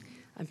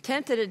I'm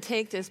tempted to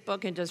take this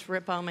book and just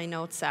rip all my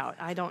notes out.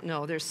 I don't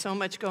know. There's so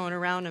much going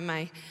around in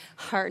my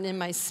heart and in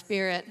my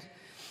spirit.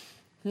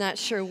 Not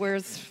sure where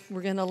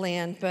we're going to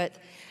land, but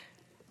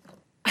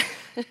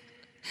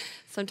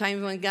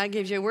sometimes when God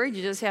gives you a word,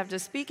 you just have to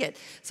speak it.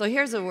 So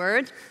here's a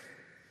word.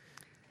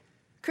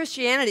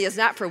 Christianity is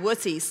not for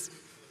wussies.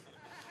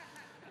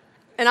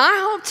 And I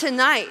hope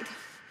tonight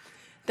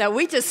that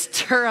we just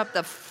stir up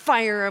the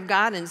fire of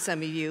God in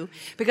some of you,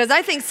 because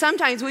I think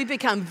sometimes we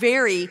become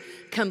very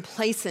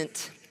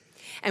complacent,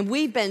 and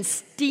we've been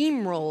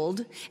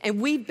steamrolled, and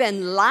we've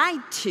been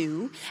lied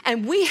to,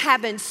 and we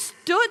haven't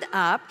stood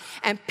up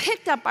and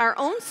picked up our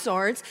own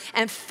swords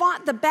and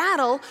fought the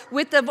battle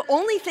with the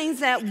only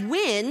things that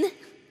win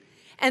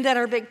and that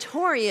are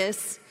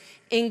victorious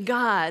in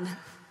God.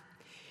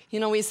 You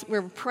know, we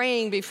were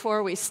praying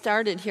before we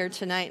started here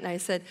tonight, and I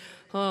said,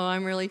 oh,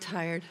 I'm really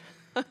tired.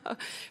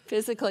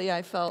 Physically,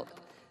 I felt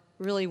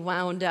really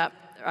wound up,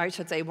 or I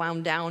should say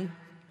wound down.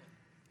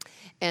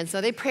 And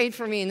so they prayed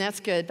for me, and that's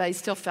good, but I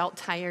still felt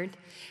tired.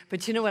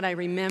 But you know what I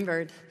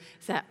remembered?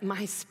 Is that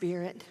my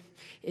spirit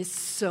is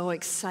so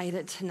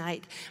excited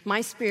tonight. My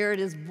spirit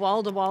is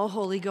wall-to-wall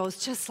Holy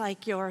Ghost, just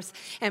like yours.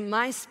 And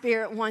my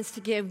spirit wants to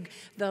give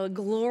the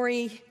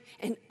glory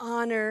and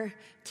honor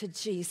to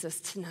Jesus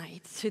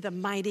tonight, to the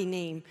mighty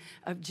name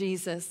of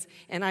Jesus.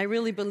 And I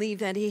really believe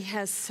that he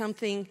has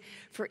something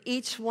for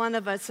each one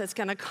of us that's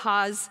going to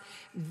cause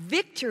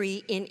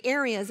victory in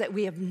areas that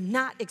we have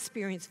not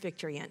experienced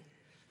victory in.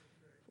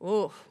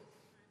 Oh,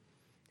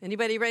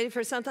 anybody ready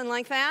for something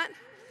like that?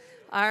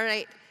 All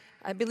right.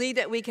 I believe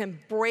that we can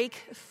break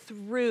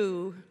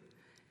through,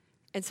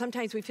 and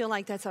sometimes we feel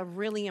like that's a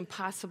really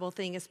impossible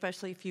thing,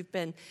 especially if you've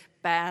been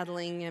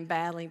battling and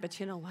battling. But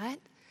you know what?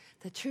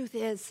 The truth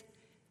is,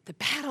 the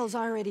battle's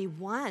already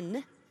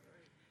won,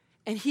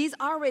 and he's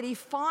already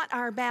fought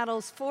our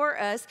battles for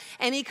us,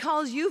 and he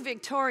calls you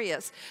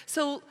victorious.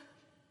 So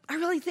I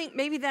really think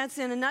maybe that's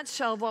in a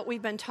nutshell what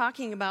we've been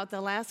talking about the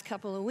last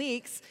couple of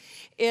weeks,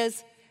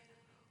 is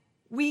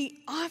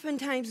we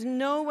oftentimes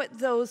know what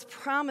those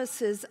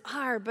promises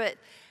are, but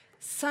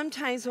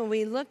sometimes when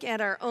we look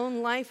at our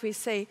own life, we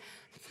say,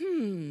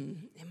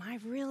 am I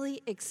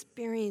really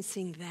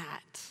experiencing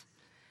that?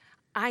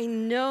 I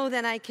know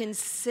that I can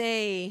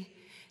say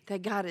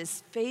that God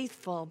is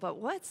faithful, but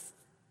what's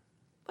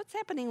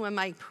happening when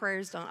my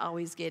prayers don't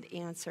always get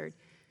answered?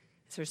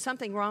 Is there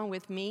something wrong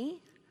with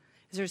me?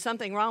 Is there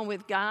something wrong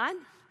with God?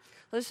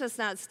 Let's just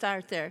not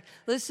start there.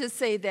 Let's just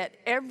say that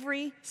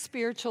every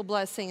spiritual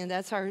blessing, and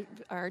that's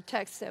our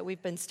text that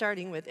we've been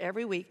starting with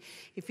every week,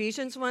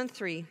 Ephesians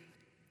 1:3,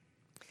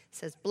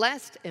 says,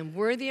 blessed and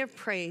worthy of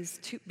praise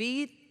to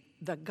be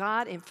the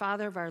God and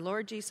Father of our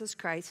Lord Jesus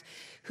Christ,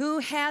 who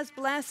has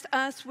blessed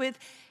us with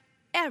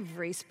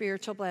every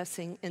spiritual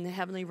blessing in the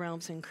heavenly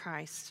realms in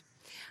Christ.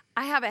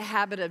 I have a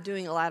habit of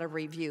doing a lot of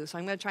reviews, so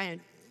I'm going to try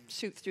and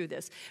shoot through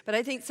this. But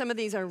I think some of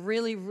these are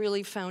really,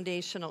 really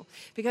foundational,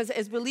 because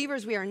as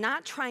believers, we are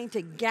not trying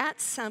to get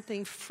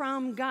something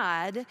from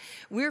God.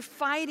 We're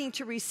fighting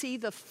to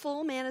receive the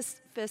full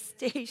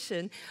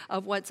manifestation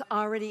of what's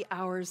already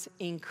ours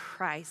in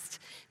Christ.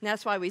 And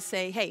that's why we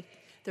say, hey,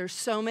 there's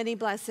so many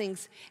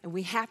blessings, and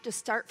we have to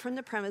start from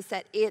the premise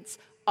that it's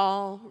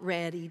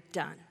already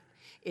done.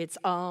 It's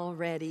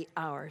already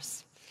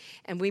ours.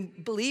 And we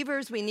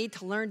believers, we need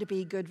to learn to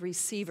be good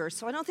receivers.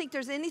 So I don't think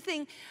there's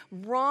anything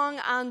wrong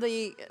on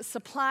the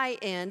supply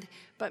end,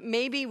 but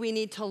maybe we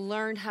need to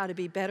learn how to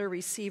be better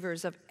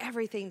receivers of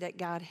everything that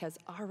God has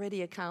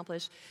already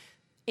accomplished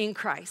in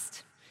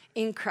Christ.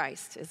 In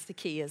Christ is the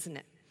key, isn't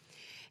it?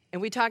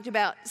 And we talked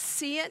about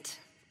see it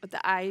with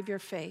the eye of your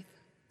faith.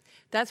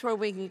 That's where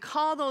we can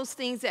call those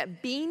things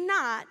that be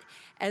not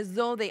as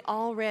though they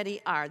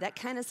already are. That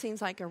kind of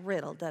seems like a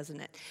riddle, doesn't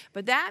it?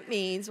 But that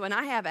means when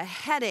I have a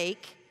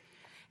headache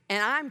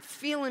and I'm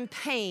feeling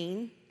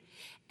pain,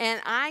 and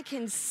I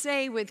can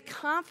say with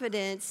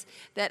confidence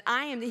that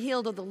I am the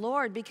healed of the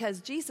Lord,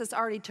 because Jesus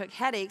already took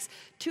headaches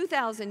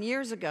 2,000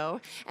 years ago,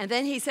 and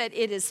then he said,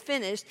 it is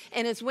finished,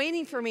 and it's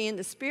waiting for me in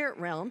the spirit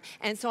realm.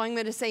 And so I'm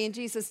going to say in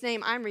Jesus'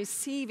 name, I'm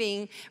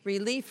receiving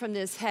relief from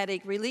this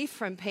headache, relief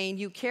from pain.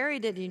 You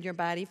carried it in your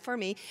body for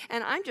me,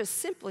 and I'm just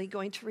simply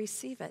going to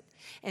receive it.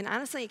 And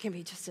honestly, it can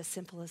be just as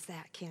simple as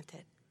that, can't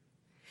it?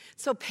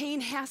 So pain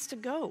has to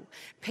go.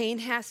 Pain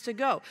has to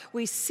go.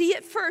 We see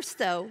it first,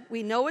 though.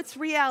 We know it's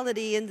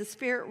reality in the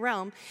spirit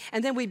realm,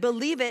 and then we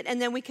believe it,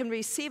 and then we can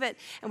receive it.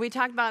 And we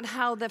talked about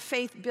how the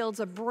faith builds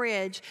a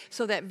bridge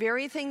so that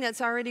very thing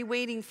that's already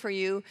waiting for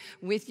you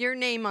with your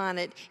name on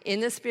it in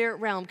the spirit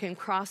realm can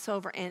cross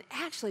over and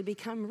actually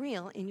become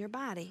real in your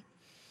body.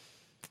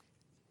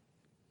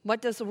 What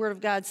does the Word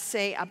of God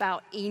say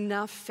about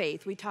enough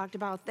faith? We talked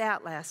about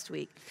that last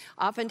week.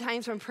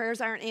 Oftentimes when prayers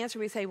aren't answered,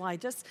 we say, well, I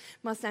just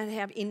must not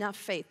have enough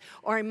faith.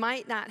 Or I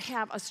might not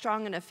have a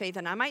strong enough faith.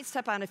 And I might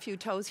step on a few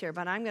toes here,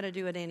 but I'm going to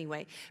do it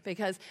anyway.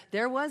 Because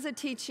there was a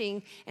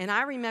teaching, and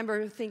I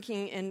remember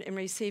thinking and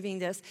receiving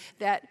this,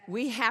 that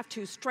we have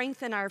to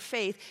strengthen our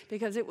faith,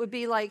 because it would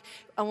be like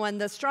when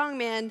the strong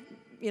man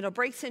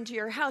breaks into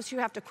your house, you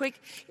have to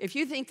if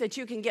you think that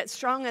you can get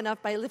strong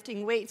enough by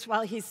lifting weights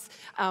while he's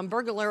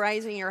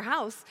burglarizing your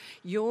house,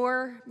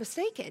 you're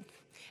mistaken.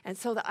 And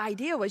so the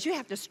idea was you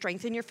have to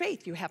strengthen your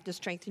faith. You have to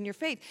strengthen your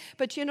faith.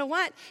 But you know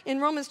what?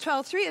 In Romans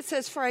 12:3, it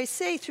says, "For I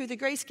say, through the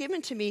grace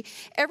given to me,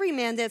 every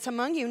man that's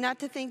among you, not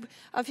to think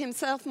of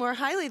himself more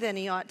highly than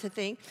he ought to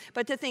think,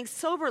 but to think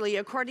soberly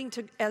according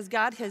to as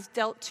God has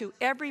dealt to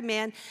every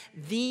man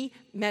the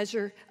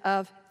measure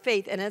of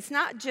faith." And it's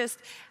not just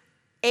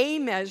a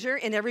measure,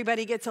 and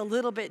everybody gets a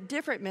little bit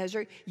different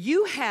measure.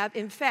 You have,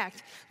 in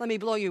fact, let me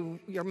blow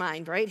your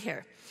mind right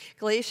here.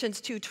 Galatians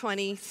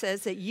 2:20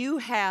 says that you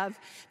have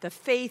the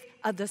faith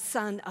of the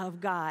Son of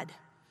God.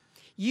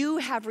 You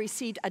have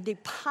received a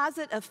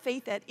deposit of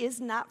faith that is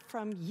not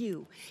from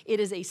you. It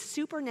is a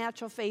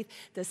supernatural faith.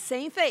 The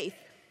same faith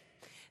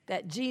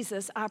that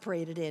Jesus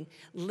operated in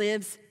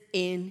lives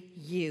in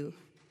you.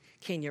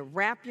 Can you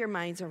wrap your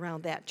minds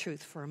around that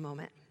truth for a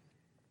moment?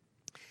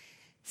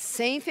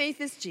 Same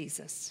faith as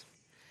Jesus.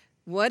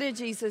 What did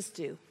Jesus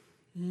do?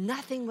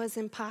 Nothing was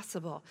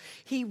impossible.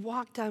 He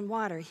walked on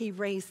water. He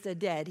raised the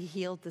dead. He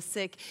healed the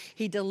sick.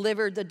 He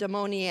delivered the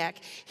demoniac.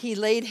 He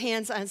laid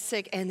hands on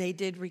sick, and they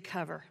did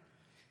recover.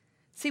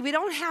 See, we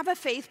don't have a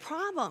faith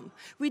problem.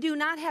 We do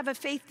not have a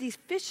faith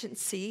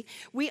deficiency.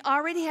 We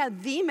already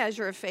have the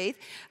measure of faith.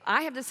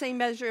 I have the same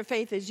measure of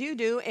faith as you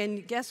do,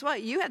 and guess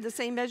what? You have the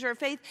same measure of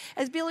faith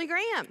as Billy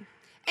Graham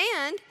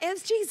and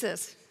as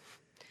Jesus.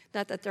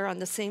 Not that they're on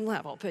the same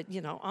level, but,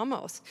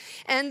 almost.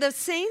 And the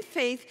same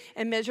faith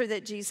and measure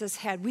that Jesus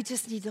had, we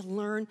just need to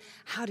learn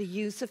how to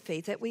use the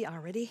faith that we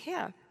already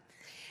have.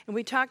 And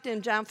we talked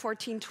in John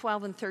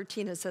 14:12 and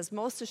 13, it says,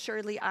 "Most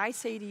assuredly I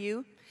say to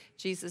you,"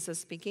 Jesus is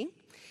speaking,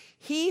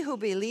 "he who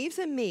believes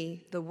in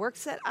me, the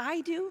works that I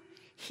do,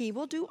 he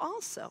will do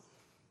also.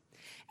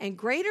 And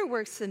greater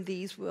works than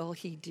these will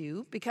he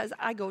do, because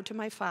I go to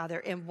my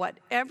Father. And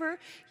whatever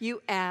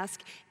you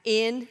ask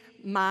in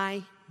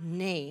my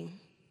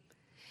name,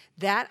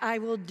 that I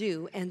will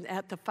do, and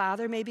that the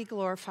Father may be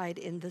glorified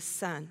in the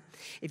Son.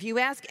 If you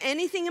ask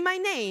anything in my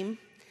name,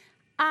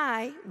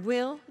 I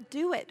will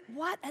do it."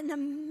 What an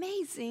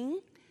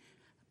amazing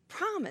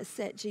promise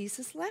that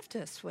Jesus left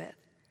us with.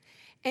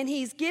 And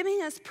he's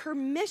giving us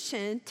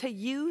permission to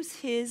use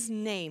his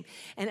name.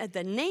 And at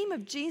the name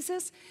of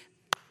Jesus,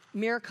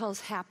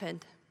 miracles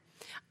happened.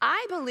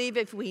 I believe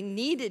if we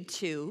needed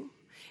to,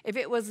 if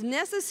it was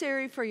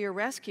necessary for your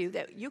rescue,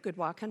 that you could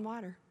walk on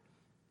water.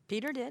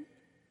 Peter did.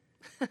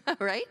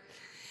 Right?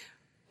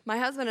 My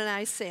husband and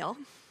I sail,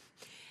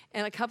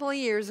 and a couple of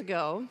years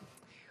ago,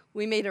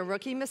 we made a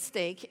rookie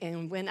mistake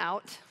and went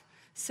out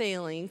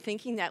sailing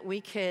thinking that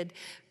we could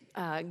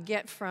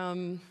get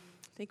from,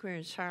 I think we were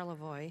in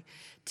Charlevoix,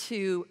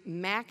 to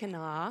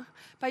Mackinac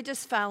by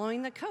just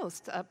following the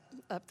coast, up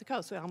the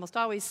coast. We almost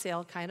always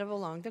sail kind of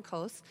along the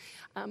coast,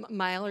 a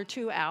mile or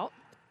two out.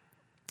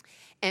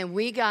 And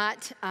we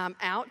got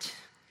out,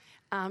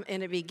 and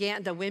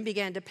the wind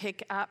began to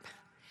pick up,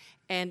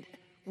 and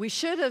we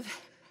should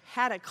have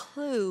had a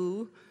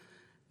clue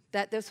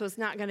that this was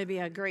not going to be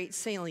a great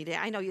sailing day.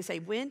 I know you say,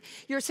 wind,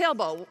 you're a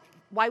sailboat.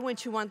 Why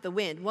wouldn't you want the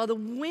wind? Well, the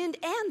wind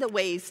and the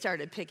waves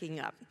started picking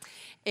up.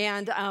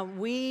 And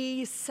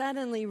we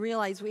suddenly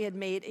realized we had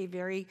made a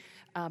very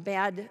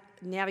bad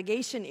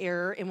navigation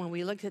error. And when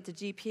we looked at the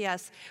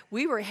GPS,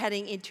 we were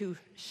heading into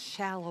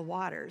shallow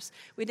waters.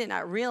 We did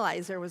not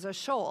realize there was a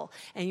shoal.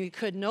 And you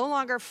could no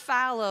longer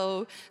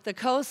follow the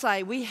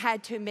coastline. We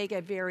had to make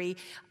a very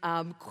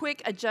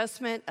quick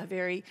adjustment, a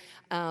very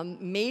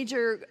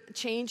major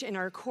change in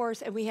our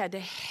course. And we had to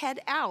head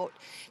out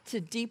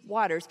to deep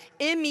waters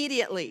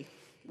immediately.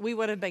 We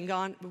would have been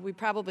gone. We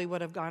probably would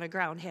have gone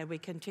aground had we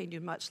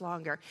continued much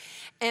longer.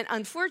 And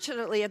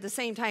unfortunately, at the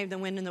same time, the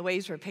wind and the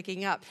waves were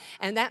picking up.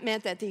 And that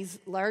meant that these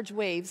large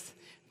waves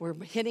were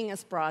hitting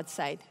us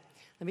broadside.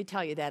 Let me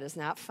tell you, that is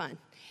not fun.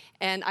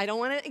 And I don't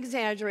want to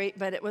exaggerate,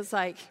 but it was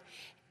like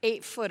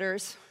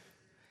 8-footers.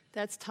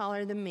 That's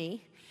taller than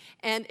me.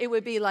 And it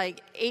would be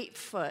like 8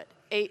 foot,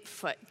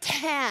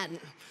 10.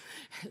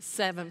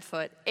 7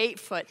 foot, 8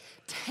 foot,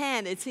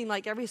 10. It seemed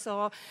like every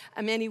so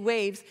many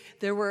waves,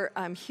 there were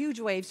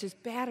huge waves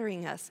just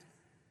battering us.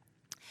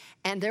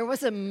 And there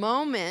was a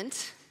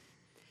moment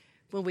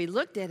when we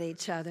looked at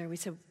each other and we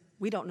said,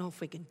 we don't know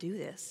if we can do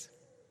this.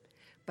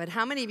 But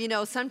how many of you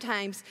know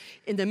sometimes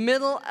in the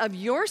middle of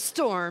your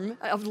storm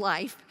of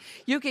life,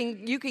 you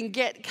can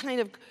get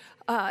kind of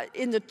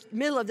in the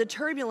middle of the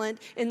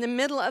turbulent, in the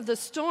middle of the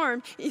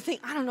storm, and you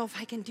think, I don't know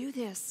if I can do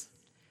this.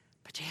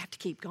 But you have to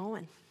keep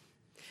going.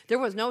 There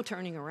was no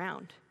turning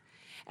around.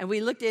 And we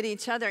looked at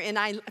each other,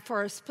 and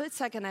for a split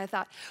second, I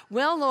thought,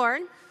 well,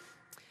 Lord,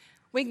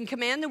 we can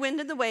command the wind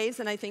and the waves,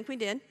 and I think we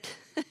did.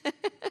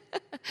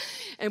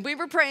 And we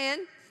were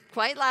praying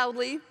quite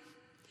loudly.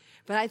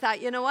 But I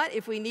thought, you know what?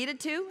 If we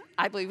needed to,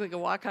 I believe we could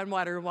walk on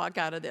water and walk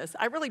out of this.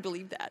 I really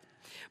believe that.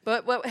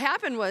 But what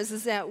happened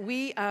was that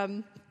we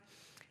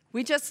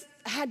We just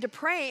had to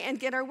pray and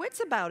get our wits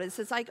about it.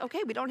 So it's like,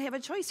 okay, we don't have a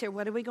choice here.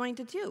 What are we going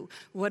to do?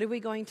 What are we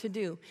going to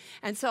do?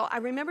 And so I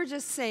remember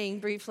just saying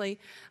briefly,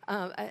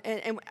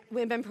 and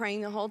we've been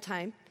praying the whole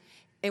time,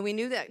 and we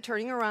knew that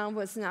turning around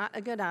was not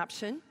a good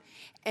option.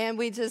 And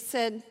we just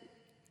said,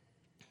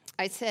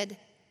 I said,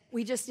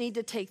 we just need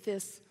to take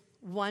this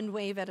one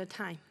wave at a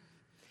time.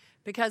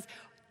 Because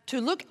to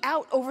look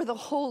out over the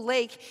whole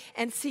lake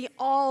and see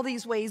all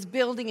these waves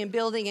building and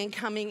building and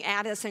coming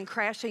at us and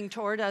crashing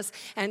toward us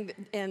and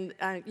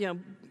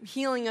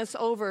heeling us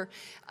over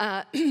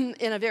in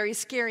a very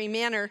scary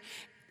manner,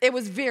 it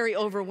was very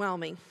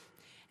overwhelming.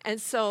 And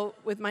so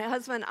with my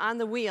husband on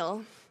the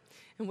wheel,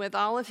 and with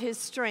all of his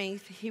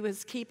strength, he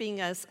was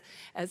keeping us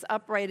as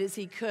upright as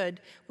he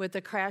could with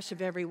the crash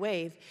of every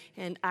wave.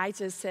 And I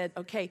just said,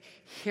 okay,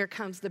 here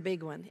comes the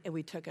big one. And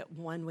we took it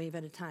one wave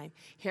at a time.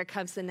 Here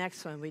comes the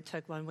next one. We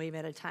took one wave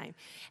at a time.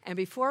 And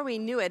before we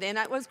knew it, and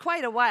it was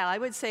quite a while, I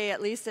would say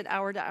at least an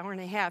hour to hour and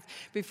a half,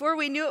 before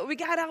we knew it, we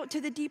got out to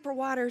the deeper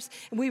waters,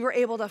 and we were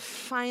able to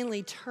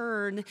finally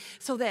turn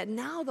so that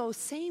now those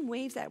same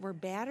waves that were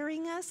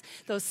battering us,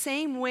 those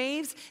same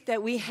waves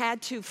that we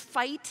had to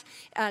fight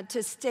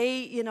to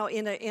stay in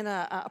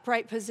a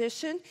upright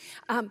position,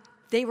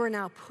 they were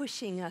now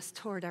pushing us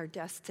toward our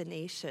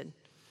destination.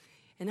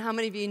 And how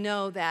many of you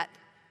know that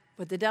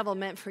what the devil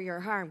meant for your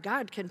harm,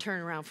 God can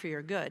turn around for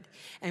your good?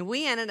 And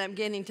we ended up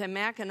getting to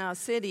Mackinac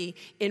City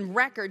in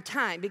record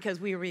time because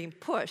we were being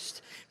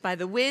pushed by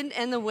the wind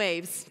and the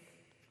waves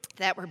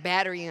that were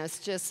battering us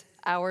just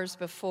hours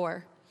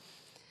before.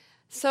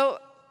 So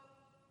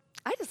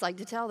I just like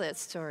to tell that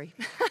story.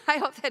 I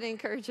hope that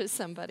encourages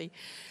somebody.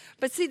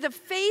 But see, the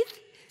faith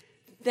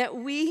that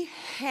we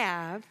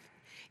have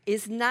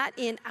is not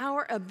in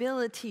our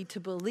ability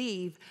to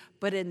believe,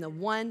 but in the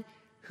one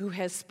who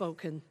has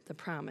spoken the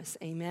promise.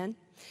 Amen?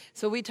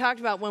 So we talked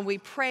about when we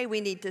pray,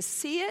 we need to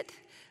see it,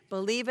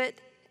 believe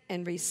it,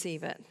 and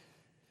receive it.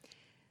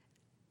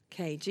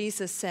 Okay,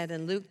 Jesus said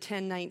in Luke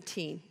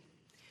 10:19,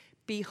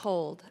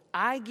 "Behold,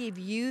 I give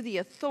you the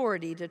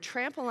authority to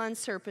trample on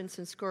serpents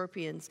and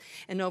scorpions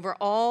and over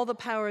all the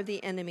power of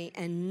the enemy,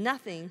 and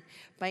nothing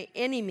by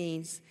any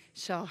means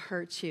shall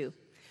hurt you."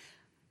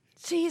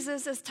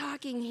 Jesus is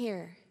talking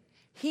here.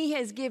 He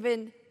has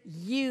given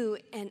you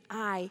and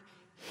I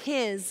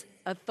his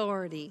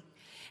authority.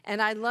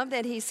 And I love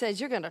that he says,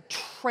 you're going to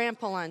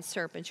trample on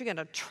serpents, you're going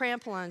to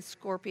trample on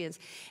scorpions,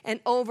 and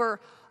over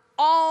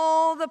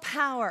all the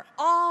power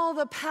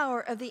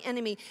of the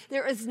enemy.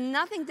 There is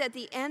nothing that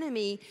the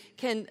enemy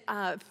can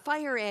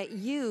fire at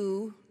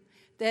you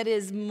that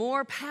is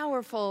more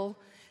powerful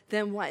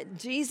than what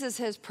Jesus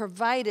has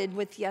provided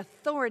with the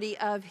authority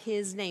of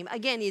his name.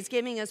 Again, he's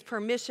giving us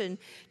permission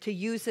to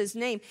use his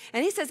name.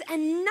 And he says,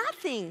 and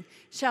nothing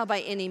shall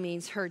by any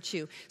means hurt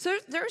you. So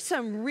there are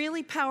some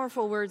really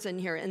powerful words in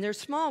here, and they're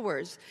small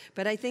words,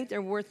 but I think they're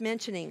worth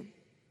mentioning.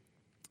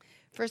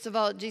 First of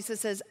all, Jesus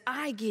says,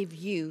 I give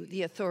you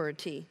the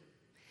authority.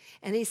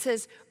 And he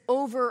says,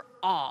 over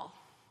all,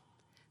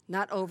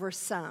 not over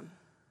some,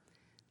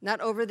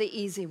 not over the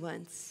easy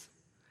ones,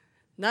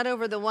 not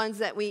over the ones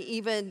that we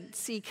even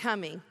see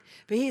coming.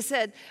 But he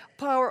said,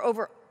 power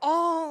over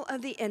all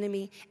of the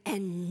enemy,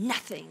 and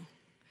nothing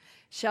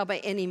shall by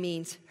any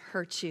means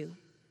hurt you.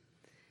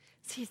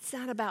 See, it's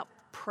not about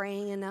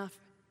praying enough,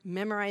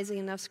 memorizing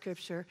enough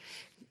scripture,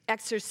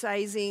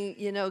 exercising,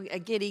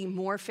 getting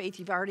more faith.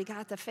 You've already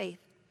got the faith.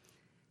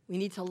 We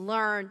need to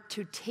learn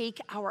to take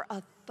our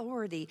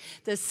authority,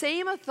 the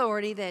same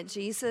authority that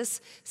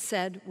Jesus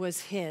said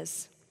was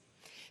his.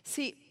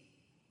 See,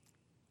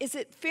 is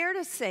it fair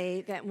to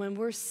say that when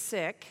we're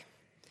sick,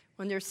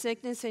 when there's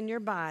sickness in your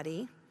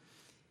body,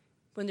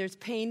 when there's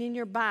pain in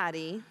your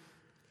body,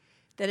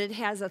 that it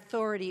has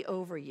authority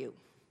over you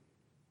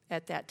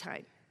at that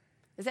time?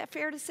 Is that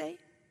fair to say?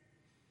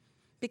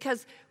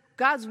 Because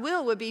God's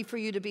will would be for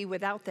you to be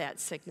without that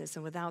sickness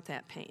and without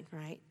that pain,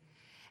 right?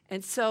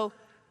 And so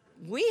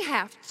we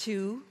have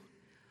to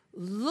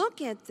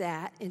look at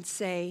that and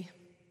say,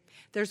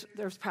 there's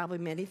probably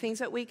many things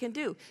that we can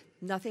do.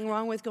 Nothing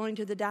wrong with going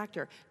to the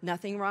doctor.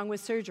 Nothing wrong with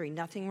surgery.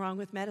 Nothing wrong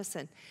with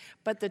medicine.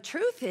 But the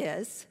truth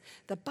is,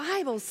 the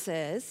Bible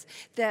says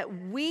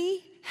that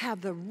we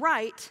have the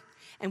right,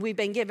 and we've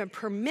been given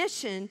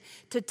permission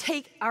to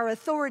take our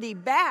authority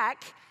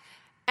back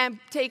and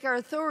take our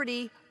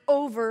authority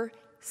over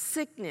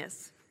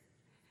sickness.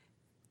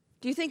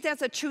 Do you think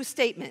that's a true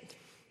statement?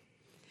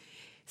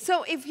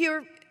 So if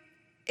you're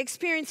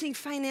experiencing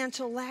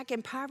financial lack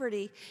and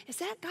poverty, is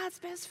that God's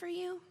best for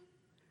you?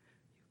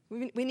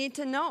 We need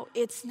to know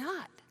it's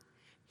not.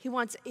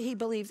 He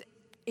believes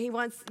he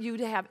wants you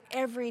to have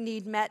every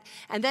need met.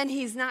 And then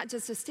he's not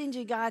just a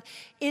stingy God,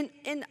 in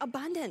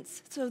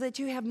abundance, so that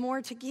you have more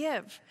to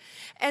give.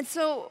 And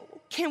so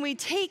can we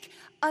take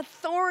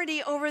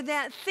authority over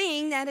that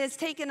thing that has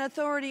taken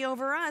authority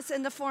over us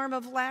in the form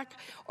of lack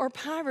or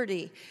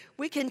poverty?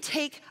 We can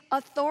take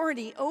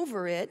authority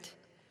over it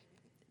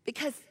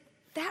because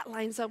that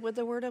lines up with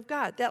the Word of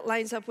God. That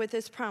lines up with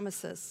his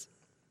promises.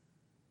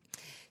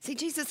 See,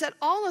 Jesus said,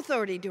 all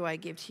authority do I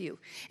give to you.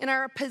 And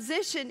our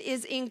position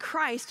is in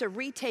Christ to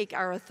retake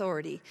our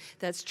authority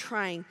that's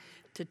trying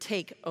to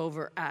take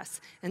over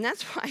us. And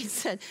that's why I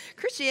said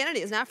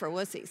Christianity is not for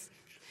wussies.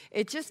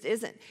 It just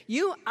isn't.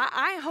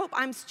 I hope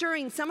I'm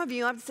stirring some of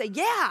you up to say,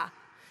 yeah,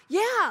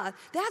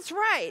 that's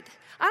right.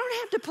 I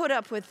don't have to put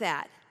up with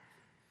that.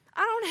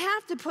 I don't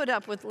have to put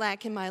up with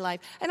lack in my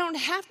life. I don't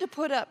have to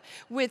put up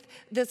with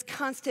this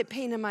constant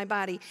pain in my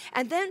body.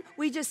 And then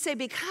we just say,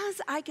 because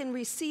I can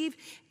receive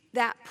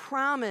that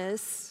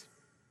promise,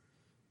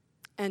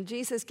 and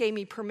Jesus gave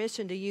me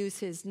permission to use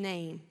his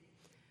name,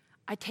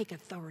 I take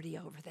authority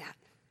over that.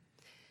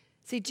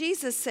 See,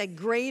 Jesus said,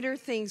 greater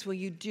things will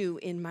you do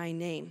in my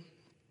name.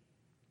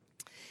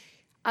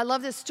 I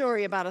love this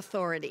story about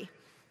authority,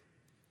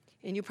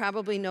 and you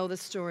probably know the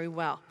story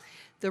well.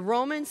 The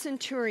Roman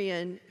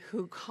centurion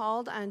who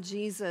called on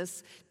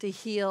Jesus to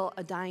heal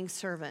a dying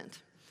servant.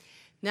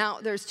 Now,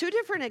 there's two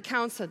different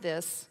accounts of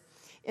this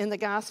in the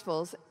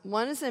Gospels.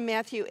 One is in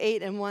Matthew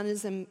 8 and one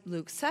is in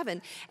Luke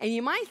 7. And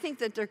you might think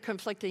that they're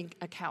conflicting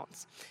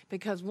accounts,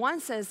 because one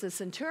says the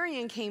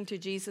centurion came to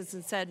Jesus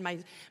and said,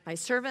 my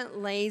servant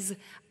lays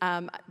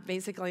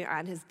basically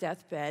on his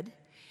deathbed.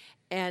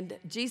 And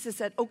Jesus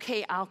said,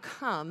 okay, I'll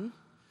come.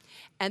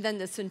 And then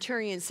the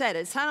centurion said,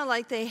 it sounded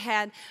like they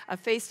had a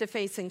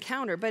face-to-face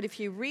encounter. But if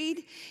you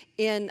read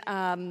in,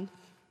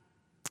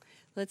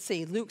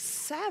 Luke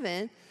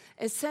 7,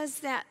 it says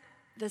that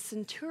the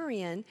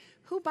centurion,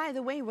 who, by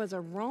the way, was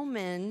a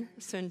Roman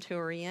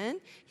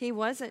centurion, he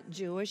wasn't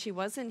Jewish, he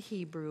wasn't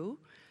Hebrew,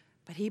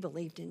 but he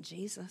believed in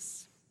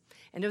Jesus.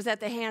 And it was at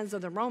the hands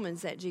of the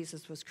Romans that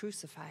Jesus was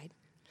crucified.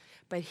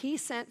 But he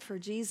sent for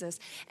Jesus.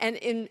 And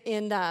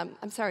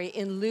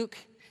in Luke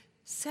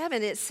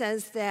 7, it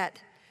says that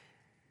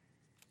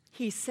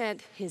he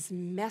sent his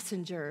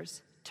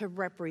messengers to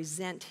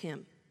represent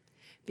him,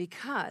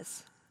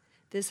 because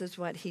this is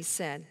what he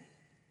said.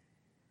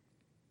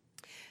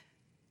 He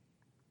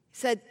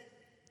said,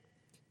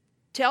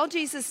 tell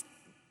Jesus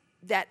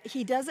that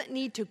he doesn't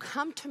need to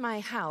come to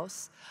my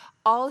house.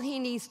 All he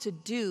needs to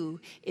do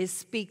is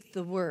speak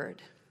the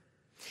word.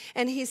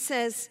 And he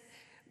says,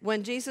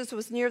 when Jesus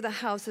was near the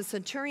house, the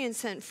centurion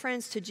sent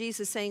friends to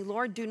Jesus saying,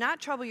 Lord, do not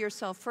trouble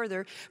yourself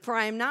further, for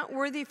I am not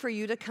worthy for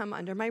you to come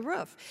under my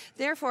roof.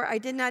 Therefore, I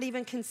did not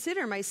even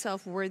consider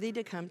myself worthy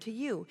to come to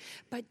you.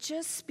 But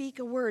just speak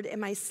a word,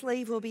 and my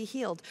slave will be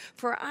healed.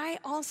 For I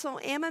also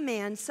am a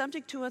man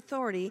subject to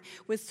authority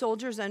with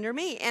soldiers under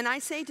me. And I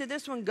say to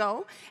this one,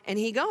 go, and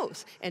he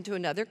goes. And to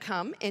another,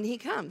 come, and he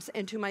comes.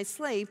 And to my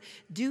slave,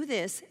 do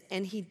this,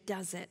 and he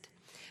does it.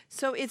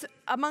 So it's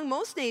among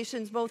most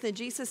nations, both in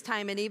Jesus'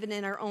 time and even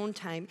in our own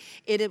time,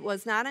 it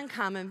was not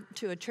uncommon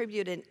to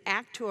attribute an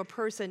act to a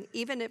person,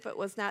 even if it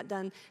was not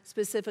done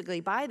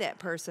specifically by that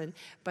person,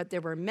 but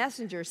there were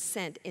messengers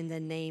sent in the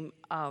name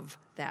of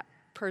that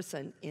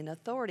person in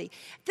authority.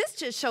 This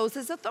just shows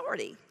his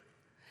authority.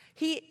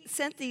 He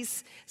sent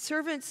these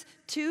servants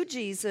to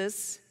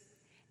Jesus,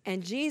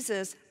 and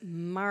Jesus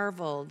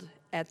marveled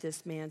at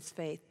this man's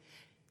faith.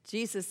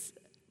 Jesus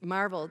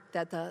marveled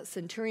that the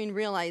centurion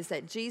realized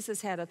that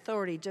Jesus had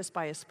authority just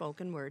by a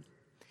spoken word.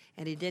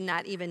 And he did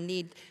not even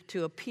need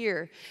to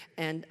appear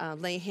and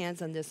lay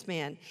hands on this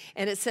man.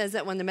 And it says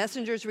that when the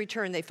messengers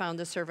returned, they found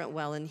the servant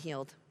well and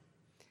healed.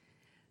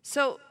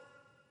 So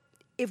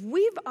if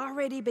we've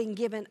already been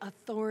given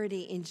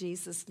authority in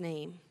Jesus'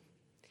 name,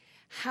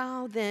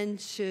 how then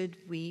should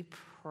we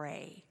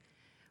pray?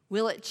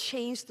 Will it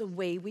change the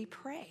way we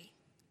pray?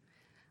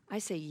 I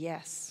say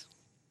yes.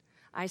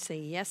 I say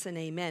yes and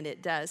amen,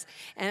 it does.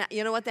 And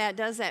you know what that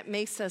does? That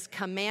makes us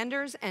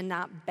commanders and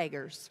not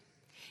beggars.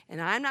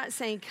 And I'm not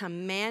saying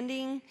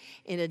commanding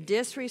in a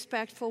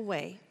disrespectful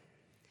way,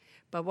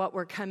 but what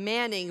we're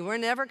commanding, we're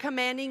never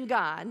commanding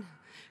God,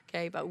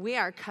 okay, but we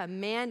are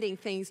commanding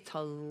things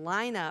to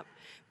line up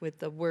with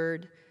the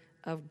Word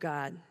of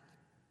God.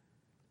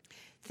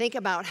 Think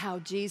about how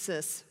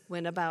Jesus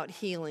went about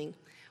healing,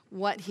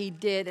 what he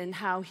did and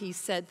how he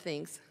said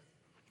things.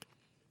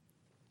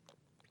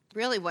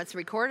 Really, what's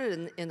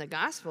recorded in the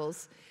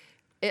Gospels,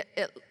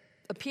 it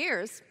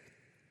appears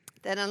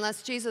that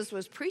unless Jesus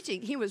was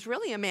preaching, he was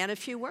really a man of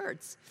few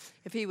words.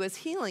 If he was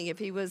healing, if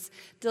he was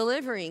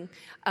delivering,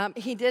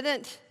 he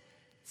didn't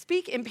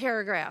speak in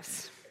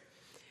paragraphs.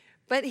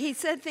 But he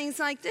said things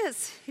like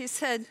this. He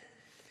said,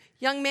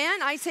 young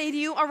man, I say to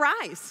you,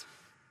 arise.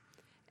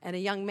 And a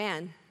young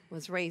man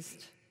was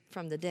raised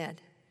from the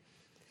dead.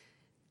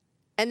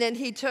 And then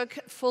he took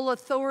full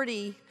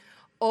authority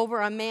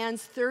over a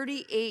man's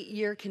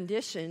 38-year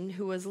condition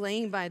who was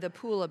laying by the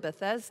pool of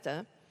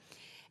Bethesda.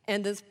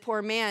 And this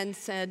poor man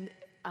said,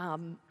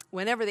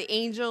 whenever the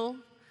angel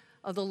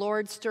of the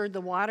Lord stirred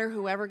the water,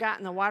 whoever got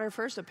in the water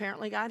first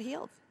apparently got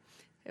healed.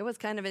 It was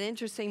kind of an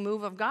interesting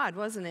move of God,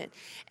 wasn't it?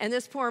 And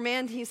this poor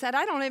man, he said,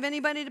 I don't have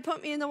anybody to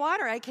put me in the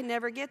water. I can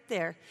never get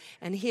there.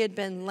 And he had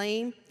been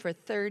lame for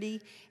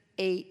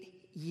 38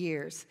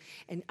 years.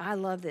 And I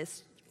love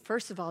this.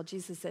 First of all,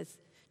 Jesus says,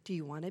 do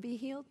you want to be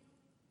healed?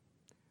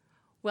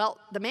 Well,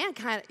 the man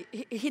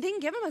he didn't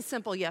give him a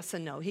simple yes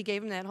and no. He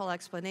gave him that whole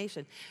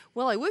explanation.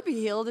 Well, I would be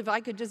healed if I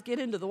could just get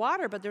into the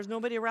water, but there's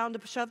nobody around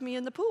to shove me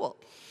in the pool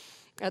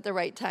at the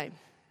right time.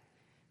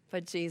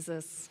 But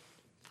Jesus,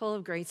 full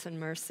of grace and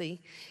mercy,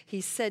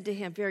 he said to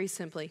him very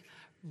simply,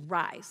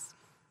 rise,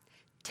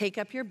 take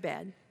up your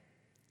bed,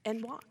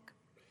 and walk.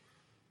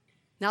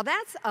 Now,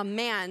 that's a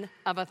man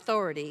of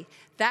authority.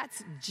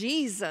 That's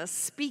Jesus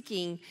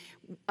speaking,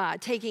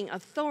 taking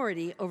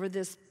authority over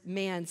this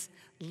man's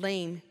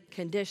lame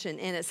condition.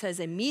 And it says,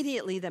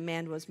 immediately the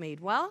man was made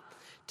well,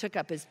 took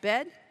up his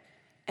bed,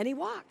 and he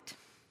walked.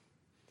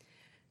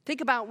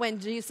 Think about when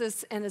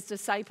Jesus and his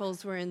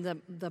disciples were in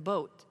the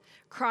boat,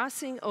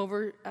 crossing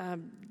over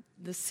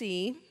the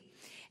sea,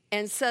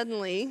 and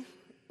suddenly,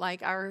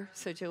 like our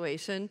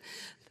situation,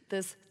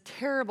 this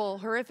terrible,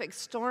 horrific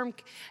storm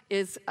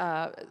is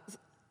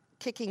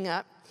kicking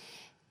up.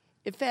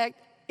 In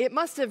fact, it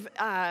must have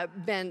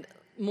been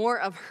more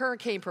of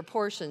hurricane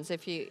proportions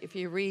if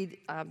you read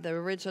the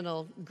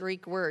original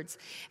Greek words.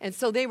 And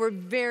so they were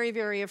very,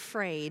 very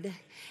afraid.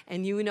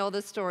 And you know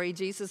the story.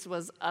 Jesus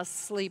was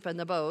asleep in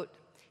the boat.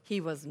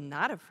 He was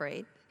not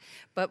afraid.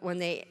 But when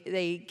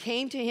they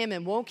came to him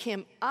and woke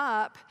him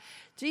up,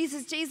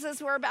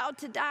 Jesus, we're about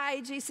to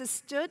die. Jesus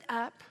stood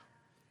up.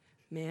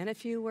 Man of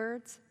few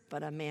words,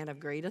 but a man of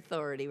great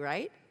authority,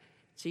 right?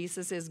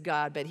 Jesus is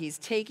God, but he's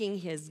taking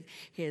his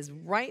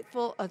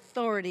rightful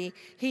authority.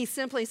 He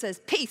simply says,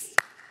 peace,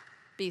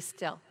 be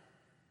still.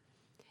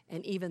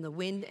 And even the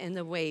wind and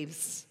the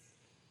waves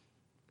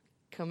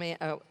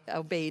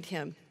obeyed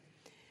him.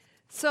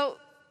 So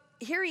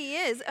here he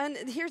is, and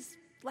here's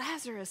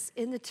Lazarus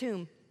in the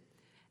tomb.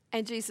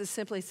 And Jesus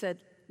simply said,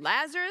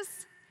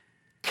 Lazarus,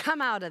 come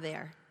out of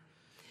there.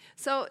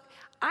 So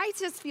I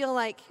just feel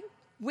like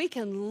we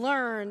can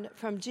learn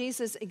from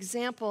Jesus'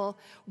 example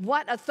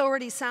what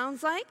authority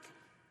sounds like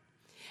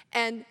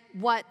and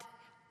what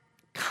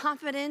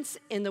confidence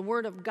in the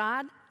Word of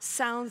God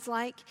sounds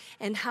like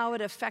and how it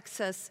affects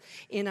us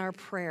in our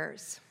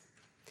prayers.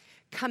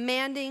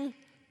 Commanding,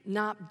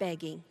 not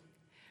begging.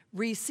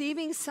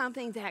 Receiving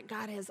something that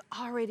God has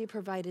already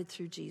provided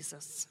through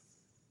Jesus.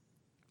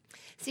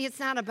 See, it's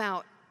not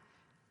about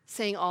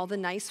saying all the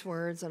nice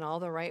words and all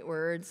the right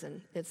words,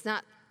 and it's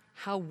not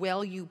how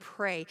well you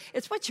pray.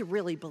 It's what you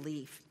really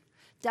believe.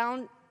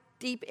 Down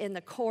deep in the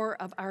core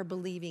of our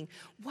believing,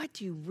 what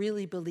do you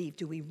really believe?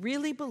 Do we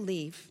really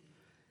believe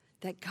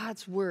that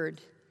God's word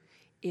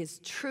is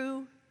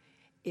true,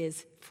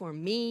 is for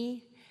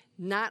me?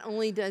 Not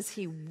only does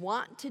he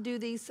want to do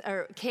these,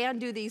 or can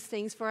do these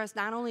things for us,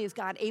 not only is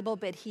God able,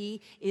 but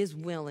he is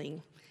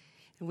willing.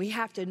 And we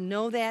have to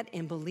know that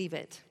and believe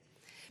it.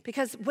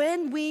 Because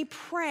when we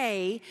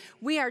pray,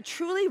 we are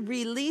truly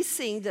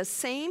releasing the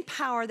same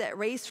power that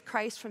raised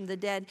Christ from the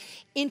dead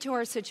into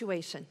our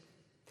situation.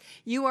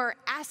 You are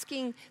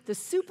asking the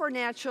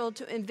supernatural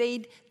to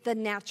invade the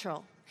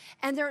natural.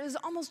 And there is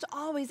almost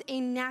always a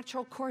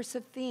natural course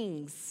of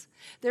things.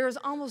 There is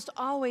almost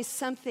always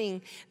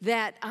something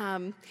that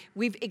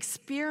we've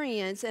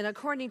experienced, and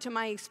according to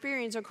my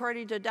experience,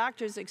 according to a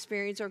doctor's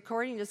experience, or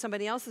according to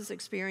somebody else's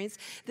experience,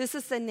 this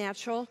is the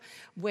natural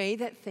way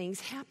that things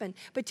happen.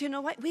 But you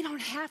know what? We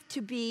don't have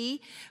to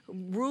be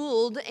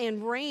ruled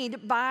and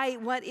reigned by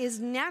what is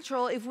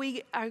natural if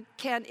we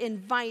can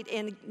invite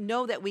and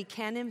know that we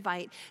can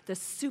invite the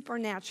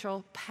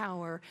supernatural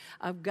power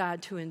of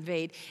God to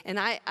invade. And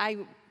I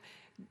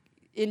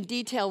in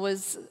detail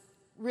was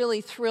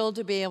really thrilled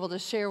to be able to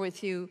share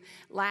with you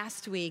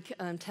last week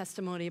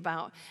testimony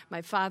about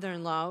my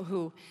father-in-law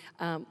who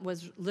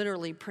was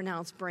literally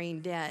pronounced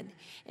brain dead.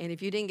 And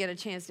if you didn't get a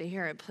chance to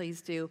hear it,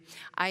 please do.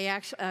 I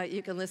actually,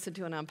 you can listen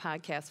to it on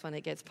podcast when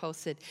it gets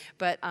posted.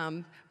 But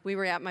we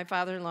were at my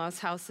father-in-law's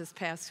house this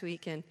past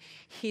week, and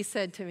he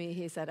said to me,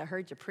 he said, I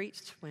heard you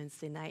preached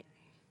Wednesday night.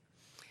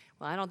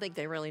 Well, I don't think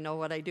they really know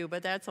what I do,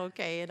 but that's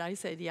okay. And I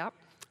said, yep.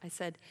 I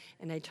said,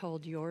 and I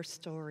told your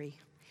story.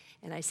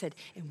 And I said,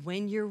 and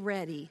when you're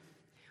ready,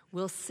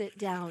 we'll sit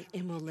down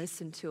and we'll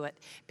listen to it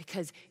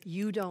because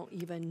you don't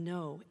even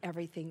know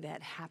everything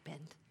that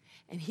happened.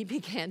 And he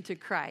began to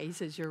cry. He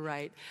says, you're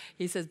right.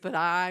 He says, but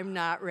I'm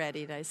not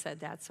ready. And I said,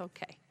 that's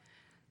okay,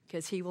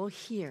 because he will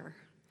hear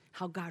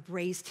how God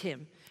raised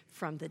him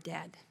from the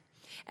dead.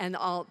 And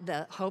all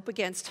the hope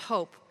against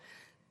hope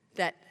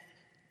that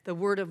the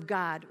word of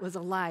God was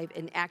alive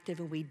and active,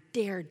 and we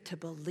dared to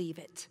believe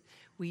it.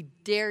 We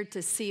dared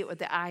to see it with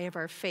the eye of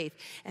our faith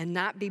and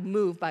not be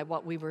moved by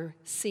what we were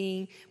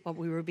seeing, what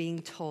we were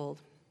being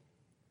told.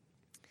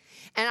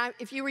 And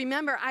if you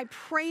remember, I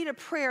prayed a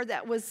prayer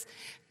that was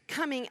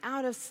coming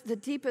out of the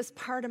deepest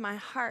part of my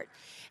heart.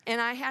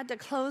 And I had to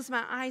close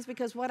my eyes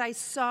because what I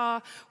saw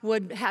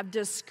would have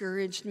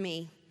discouraged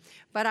me.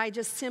 But I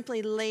just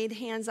simply laid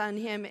hands on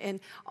him, and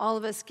all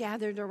of us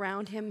gathered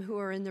around him who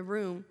were in the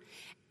room.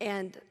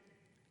 And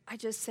I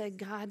just said,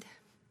 God,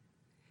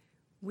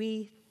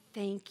 we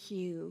thank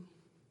you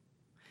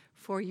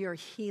for your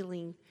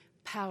healing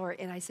power.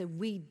 And I said,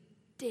 we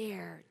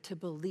dare to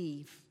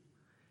believe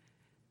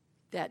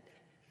that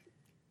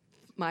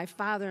my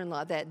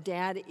father-in-law, that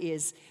dad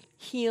is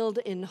healed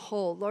and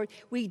whole. Lord,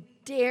 we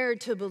dare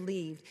to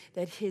believe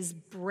that his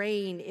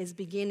brain is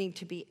beginning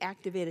to be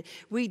activated.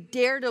 We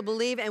dare to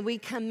believe, and we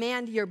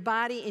command your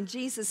body in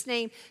Jesus'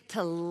 name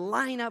to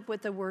line up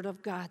with the word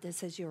of God that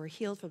says you are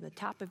healed from the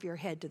top of your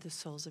head to the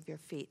soles of your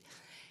feet.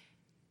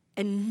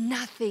 And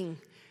nothing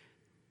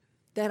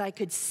that I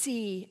could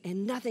see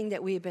and nothing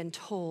that we have been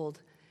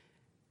told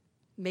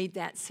made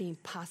that seem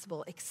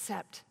possible,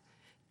 except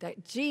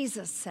that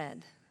Jesus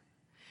said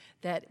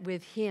that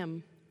with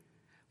him,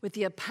 with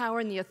the power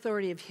and the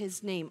authority of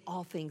his name,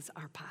 all things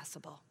are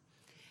possible.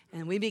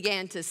 And we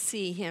began to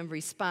see him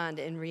respond,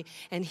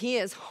 and he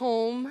is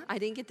home. I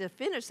didn't get to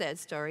finish that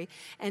story,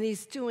 and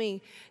he's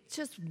doing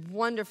just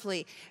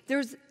wonderfully.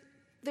 There's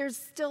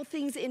still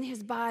things in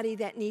his body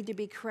that need to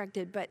be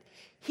corrected, but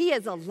he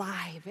is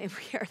alive, and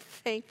we are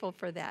thankful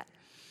for that.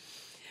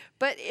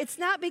 But it's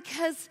not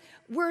because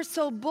we're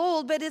so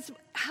bold, but it's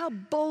how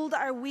bold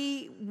are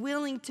we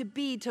willing to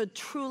be to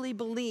truly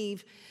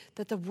believe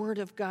that the word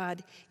of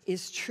God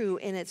is true,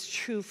 and it's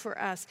true for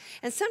us.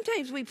 And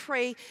sometimes we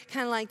pray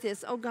kind of like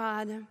this: oh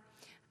God,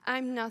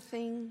 I'm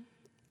nothing,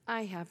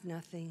 I have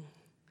nothing,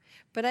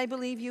 but I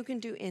believe you can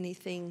do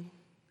anything.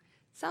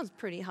 Sounds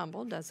pretty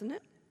humble, doesn't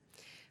it?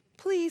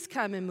 Please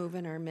come and move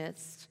in our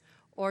midst.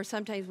 Or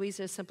sometimes we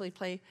just simply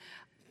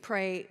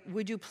pray,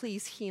 would you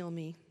please heal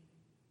me?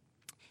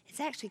 It's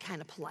actually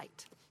kind of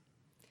polite.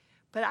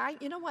 But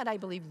you know what I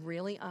believe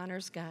really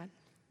honors God?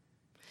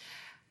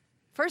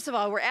 First of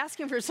all, we're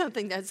asking for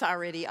something that's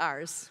already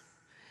ours.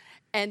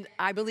 And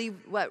I believe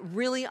what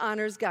really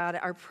honors God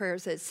are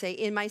prayers that say,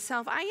 in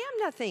myself, I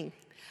am nothing.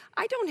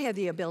 I don't have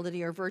the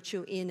ability or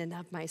virtue in and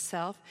of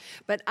myself,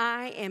 but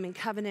I am in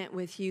covenant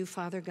with you,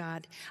 Father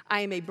God. I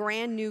am a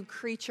brand new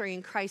creature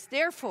in Christ.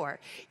 Therefore,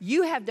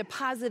 you have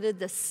deposited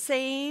the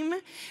same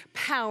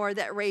power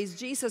that raised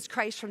Jesus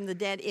Christ from the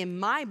dead in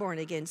my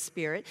born-again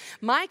spirit.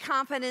 My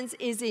confidence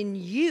is in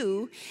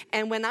you,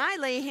 and when I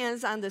lay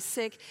hands on the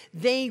sick,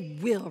 they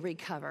will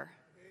recover.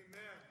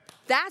 Amen.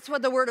 That's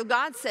what the Word of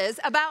God says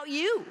about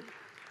you.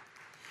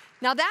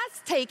 Now,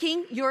 that's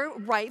taking your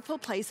rightful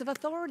place of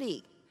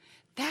authority.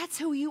 That's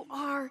who you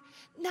are,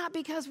 not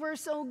because we're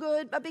so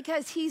good, but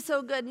because he's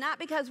so good. Not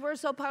because we're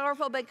so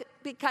powerful, but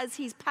because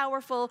he's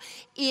powerful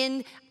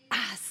in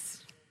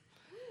us.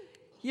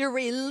 You're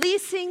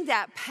releasing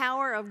that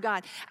power of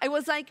God. It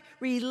was like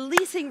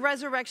releasing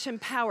resurrection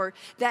power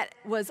that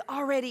was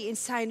already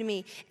inside of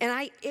me.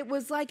 And it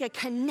was like a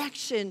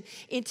connection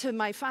into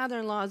my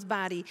father-in-law's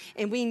body.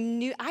 And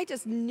I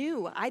just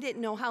knew. I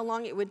didn't know how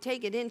long it would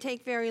take. It didn't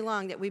take very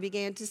long that we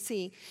began to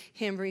see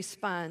him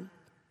respond.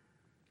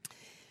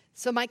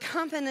 So my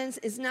confidence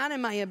is not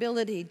in my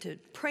ability to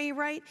pray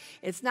right.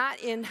 It's not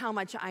in how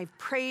much I've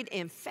prayed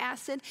and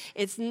fasted.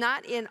 It's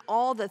not in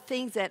all the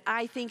things that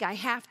I think I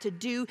have to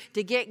do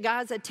to get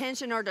God's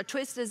attention or to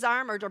twist his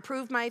arm or to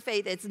prove my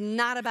faith. It's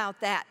not about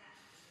that.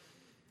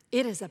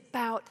 It is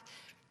about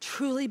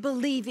truly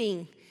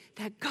believing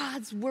that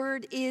God's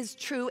word is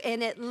true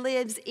and it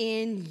lives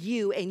in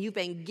you. And you've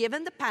been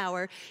given the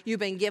power, you've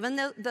been given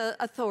the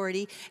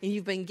authority, and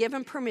you've been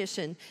given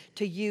permission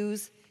to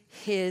use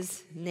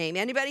his name.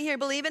 Anybody here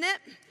believe in it?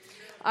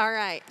 All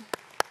right.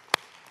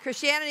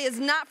 Christianity is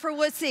not for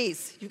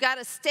wussies. You've got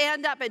to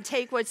stand up and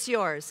take what's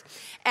yours.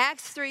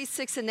 Acts 3,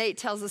 6, and 8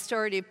 tells the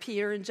story of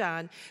Peter and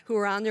John who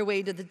were on their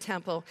way to the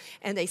temple,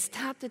 and they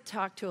stopped to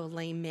talk to a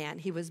lame man.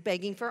 He was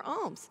begging for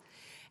alms.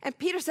 And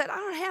Peter said, I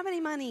don't have any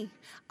money.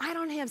 I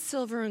don't have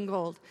silver and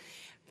gold.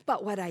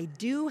 But what I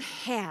do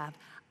have,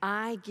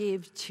 I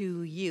give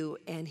to you.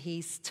 And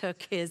he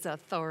took his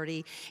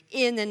authority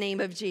in the name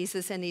of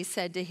Jesus, and he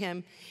said to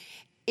him,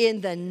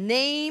 in the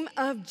name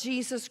of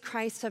Jesus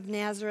Christ of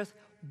Nazareth,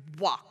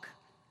 walk.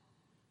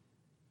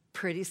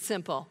 Pretty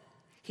simple.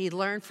 He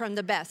learned from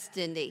the best,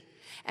 didn't he?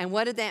 And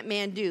what did that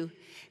man do?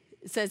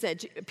 It says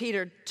that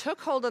Peter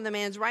took hold of the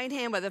man's right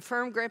hand with a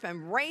firm grip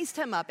and raised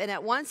him up. And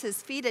at once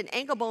his feet and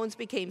ankle bones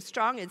became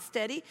strong and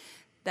steady.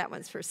 That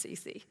one's for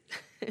Cece.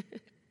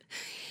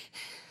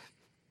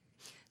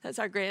 That's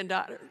our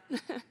granddaughter.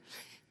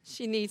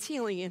 She needs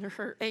healing in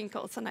her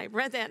ankles. And I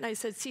read that and I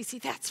said, Cece,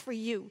 that's for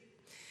you.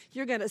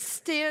 You're going to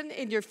stand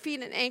and your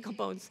feet and ankle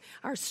bones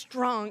are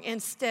strong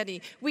and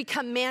steady. We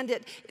command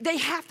it. They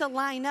have to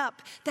line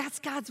up. That's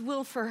God's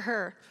will for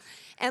her.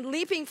 And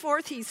leaping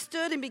forth, he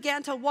stood and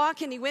began to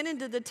walk, and he went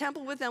into the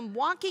temple with them,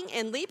 walking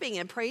and leaping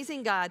and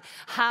praising God.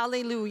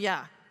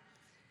 Hallelujah.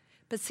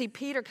 But see,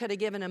 Peter could have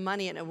given him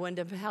money and it wouldn't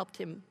have helped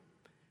him.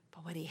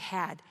 But what he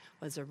had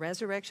was the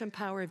resurrection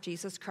power of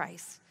Jesus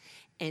Christ.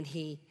 And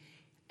he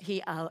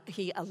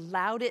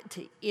allowed it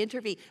to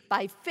intervene.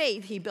 By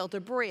faith, he built a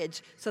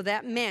bridge so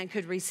that man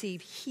could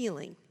receive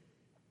healing.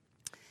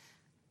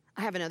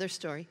 I have another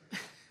story.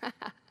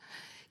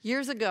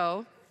 Years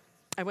ago,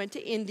 I went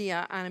to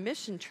India on a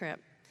mission trip.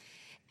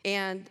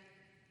 And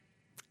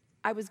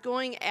I was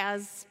going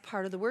as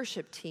part of the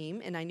worship team,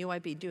 and I knew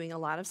I'd be doing a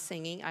lot of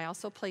singing. I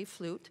also play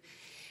flute.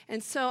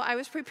 And so I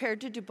was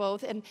prepared to do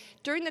both. And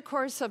during the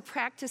course of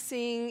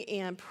practicing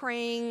and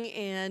praying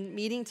and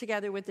meeting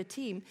together with the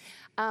team,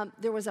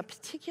 there was a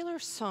particular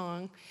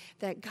song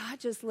that God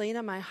just laid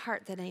on my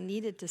heart that I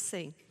needed to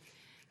sing.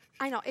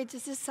 I know, it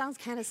just sounds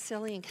kind of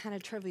silly and kind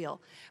of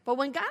trivial. But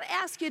when God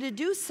asks you to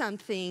do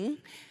something,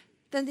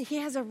 then he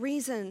has a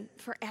reason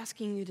for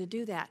asking you to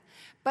do that.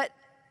 But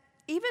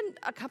even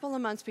a couple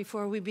of months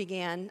before we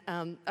began,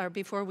 or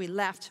before we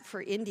left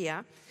for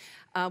India,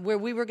 where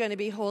we were going to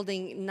be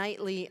holding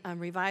nightly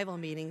revival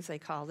meetings, they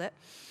called it,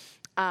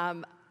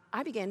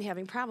 I began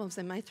having problems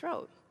in my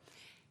throat.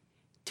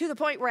 To the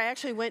point where I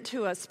actually went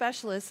to a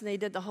specialist, and they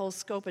did the whole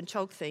scope and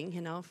choke thing,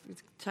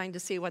 trying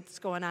to see what's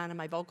going on in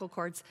my vocal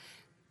cords.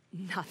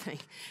 Nothing.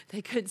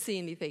 They couldn't see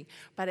anything.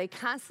 But I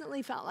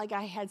constantly felt like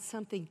I had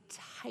something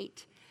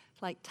tight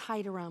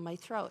around my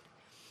throat.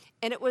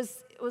 And it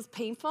was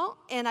painful,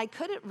 and I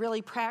couldn't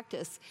really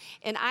practice.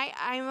 And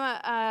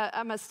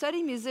I'm a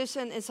study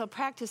musician, and so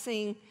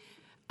practicing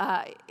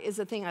is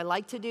a thing I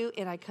like to do,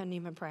 and I couldn't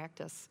even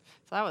practice.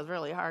 So that was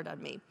really hard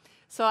on me.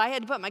 So I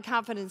had to put my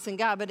confidence in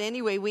God. But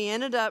anyway, we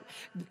ended up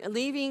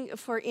leaving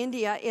for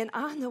India, and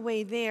on the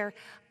way there,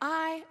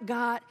 I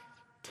got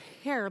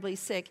terribly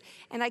sick,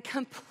 and I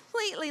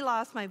completely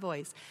lost my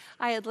voice.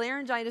 I had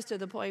laryngitis to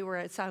the point where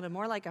it sounded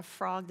more like a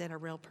frog than a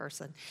real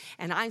person.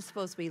 And I'm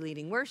supposed to be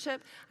leading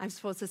worship. I'm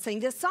supposed to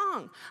sing this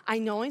song. I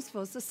know I'm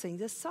supposed to sing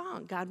this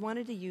song. God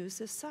wanted to use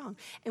this song.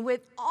 And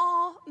with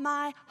all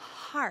my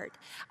heart,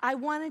 I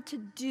wanted to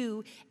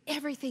do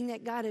everything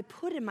that God had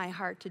put in my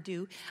heart to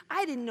do.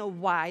 I didn't know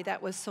why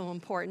that was so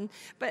important,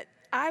 but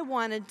I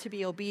wanted to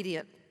be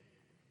obedient.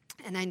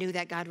 And I knew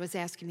that God was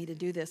asking me to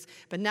do this.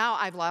 But now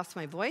I've lost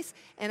my voice,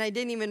 and I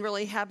didn't even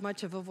really have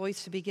much of a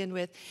voice to begin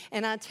with.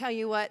 And I'll tell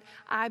you what,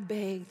 I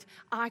begged,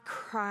 I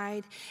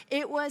cried.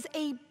 It was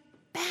a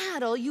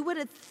battle. You would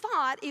have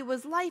thought it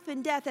was life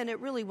and death, and it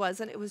really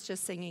wasn't. It was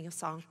just singing a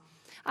song.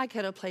 I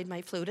could have played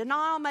my flute, and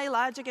all my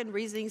logic and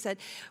reasoning said,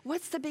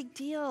 what's the big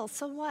deal?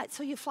 So what?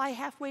 So you fly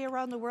halfway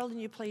around the world,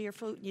 and you play your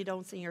flute, and you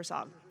don't sing your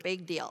song.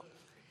 Big deal.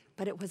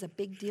 But it was a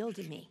big deal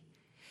to me.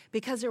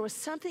 Because there was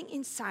something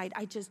inside,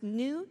 I just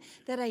knew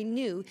that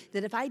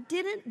if I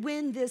didn't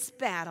win this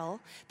battle,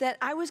 that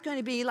I was going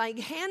to be like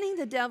handing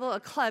the devil a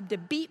club to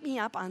beat me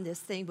up on this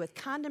thing with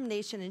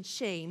condemnation and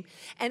shame,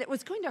 and it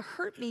was going to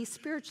hurt me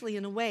spiritually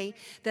in a way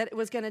that it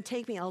was going to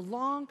take me a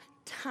long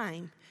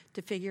time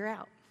to figure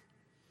out.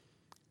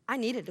 I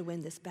needed to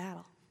win this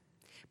battle.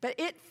 But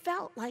it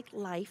felt like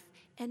life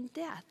and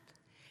death.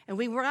 And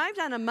we arrived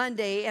on a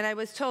Monday, and I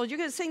was told, you're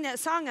going to sing that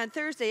song on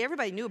Thursday.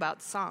 Everybody knew about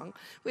the song.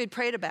 We had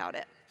prayed about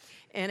it.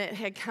 And it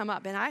had come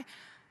up, and I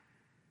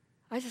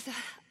just said,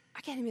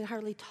 I can't even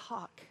hardly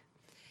talk.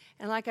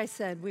 And like I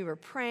said, we were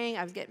praying.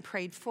 I was getting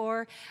prayed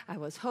for. I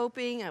was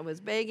hoping. I was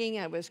begging.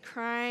 I was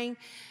crying.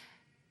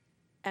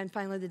 And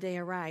finally the day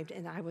arrived,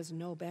 and I was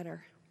no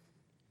better.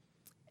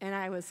 And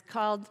I was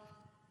called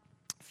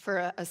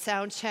for a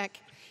sound check.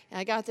 And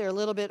I got there a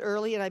little bit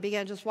early, and I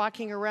began just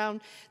walking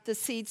around the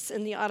seats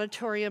in the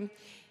auditorium.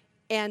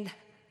 And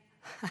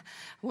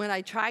when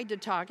I tried to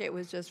talk, it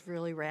was just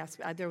really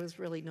raspy. There was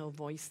really no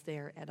voice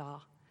there at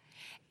all.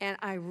 And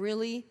I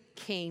really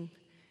came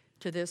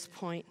to this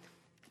point.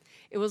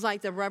 It was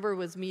like the rubber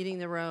was meeting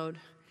the road.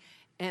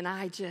 And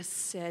I just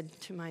said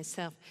to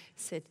myself,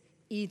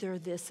 either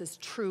this is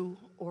true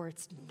or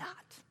it's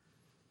not.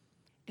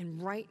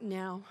 And right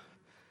now,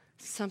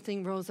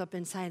 something rose up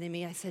inside of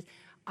me. I said,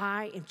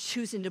 I am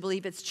choosing to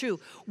believe it's true.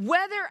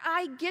 Whether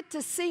I get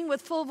to sing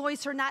with full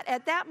voice or not,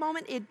 at that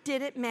moment, it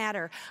didn't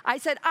matter. I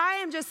said, I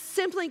am just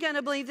simply going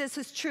to believe this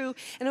is true.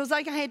 And it was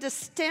like I had to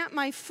stamp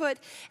my foot.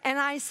 And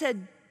I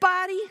said,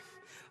 body,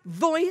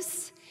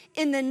 voice,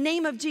 in the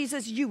name of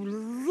Jesus, you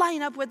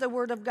line up with the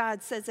word of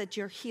God says that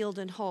you're healed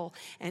and whole.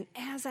 And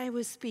as I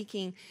was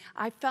speaking,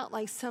 I felt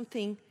like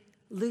something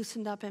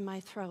loosened up in my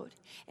throat.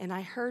 And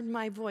I heard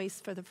my voice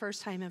for the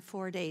first time in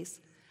 4 days,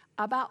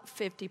 about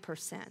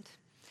 50%.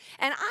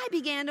 And I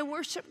began to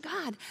worship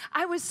God.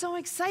 I was so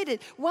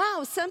excited.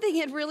 Wow, something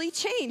had really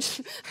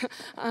changed.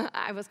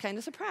 I was kind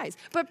of surprised.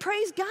 But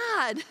praise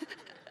God.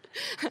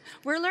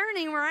 We're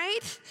learning,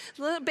 right?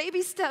 Little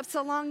baby steps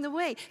along the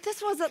way.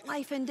 This wasn't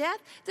life and death.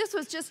 This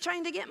was just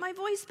trying to get my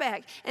voice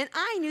back. And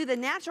I knew the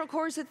natural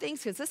course of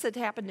things, because this had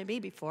happened to me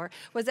before,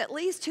 was at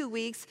least 2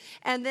 weeks,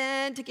 and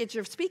then to get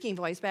your speaking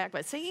voice back.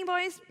 But singing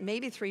voice,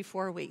 maybe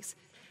 3-4 weeks.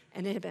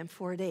 And it had been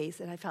 4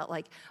 days, and I felt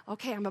like,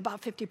 okay, I'm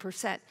about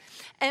 50%.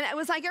 And it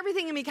was like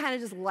everything in me kind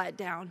of just let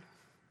down.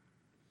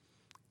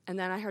 And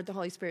then I heard the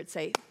Holy Spirit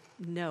say,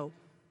 no,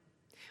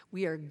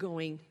 we are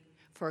going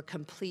for a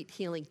complete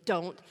healing.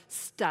 Don't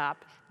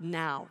stop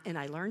now. And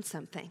I learned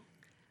something.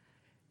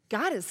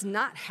 God is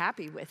not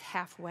happy with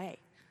halfway.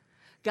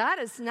 God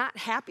is not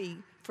happy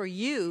for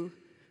you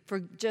for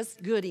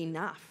just good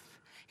enough.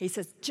 He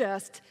says,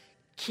 just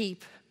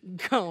keep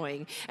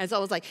going. And so I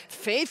was like,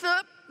 faith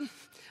up.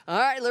 All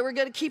right, we're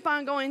going to keep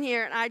on going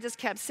here. And I just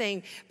kept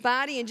saying,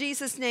 body, in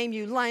Jesus' name,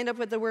 you line up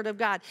with the word of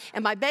God.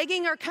 Am I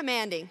begging or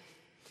commanding?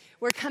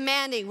 We're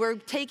commanding. We're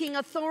taking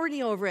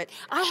authority over it.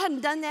 I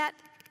hadn't done that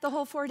the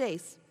whole 4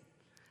 days.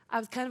 I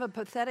was kind of a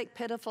pathetic,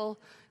 pitiful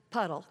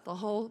puddle the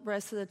whole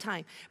rest of the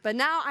time. But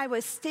now I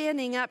was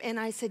standing up and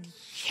I said,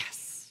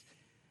 yes,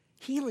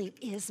 healing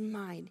is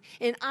mine.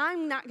 And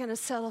I'm not going to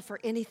settle for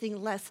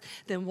anything less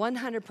than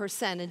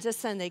 100%. And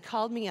just then they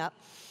called me up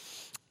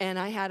and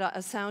I had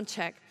a sound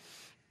check.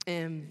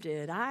 And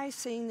did I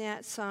sing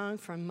that song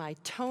from my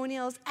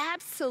toenails?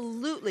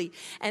 Absolutely.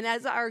 And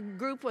as our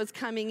group was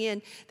coming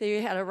in,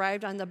 they had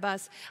arrived on the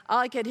bus. All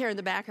I could hear in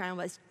the background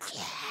was,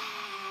 yeah,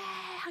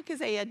 because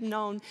they had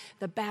known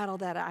the battle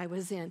that I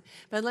was in.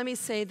 But let me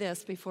say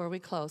this before we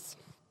close.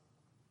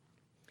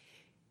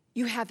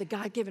 You have the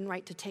God-given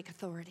right to take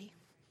authority.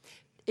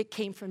 It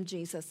came from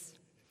Jesus.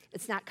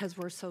 It's not because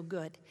we're so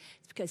good.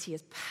 It's because he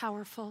is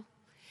powerful,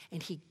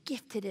 and he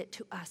gifted it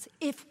to us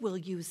if we'll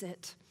use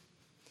it.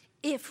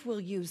 If we'll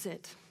use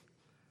it.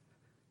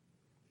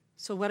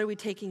 So what are we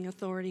taking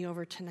authority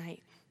over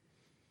tonight?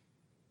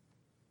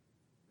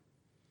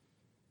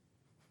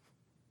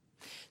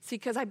 See,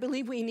 because I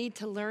believe we need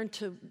to learn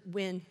to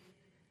win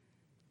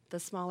the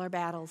smaller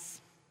battles.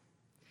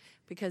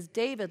 Because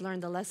David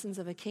learned the lessons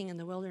of a king in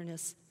the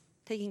wilderness,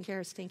 taking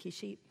care of stinky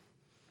sheep.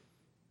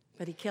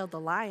 But he killed the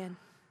lion,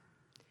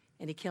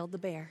 and he killed the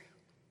bear.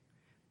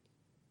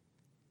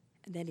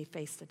 And then he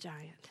faced the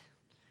giant,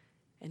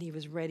 and he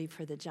was ready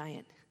for the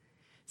giant.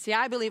 See,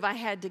 I believe I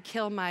had to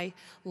kill my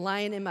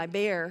lion and my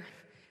bear.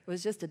 It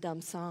was just a dumb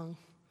song.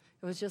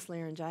 It was just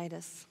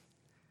laryngitis.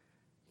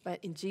 But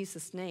in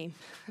Jesus' name,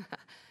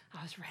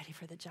 I was ready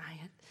for the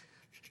giant.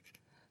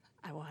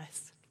 I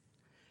was.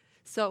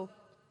 So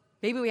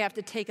maybe we have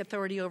to take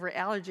authority over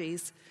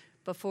allergies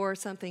before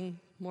something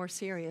more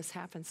serious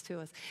happens to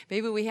us.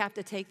 Maybe we have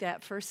to take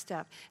that first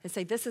step and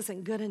say, this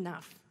isn't good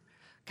enough.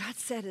 God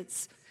said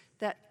it's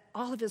that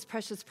all of his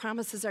precious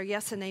promises are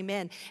yes and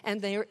amen, and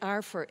they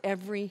are for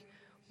every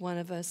one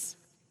of us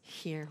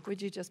here.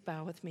 Would you just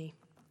bow with me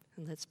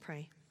and let's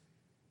pray.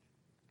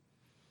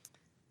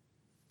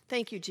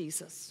 Thank you,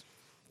 Jesus,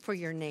 for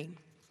your name.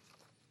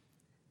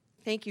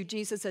 Thank you,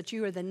 Jesus, that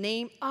you are the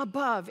name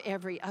above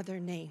every other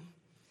name.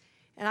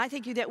 And I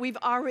thank you that we've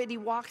already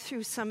walked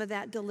through some of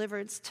that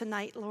deliverance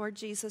tonight, Lord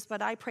Jesus,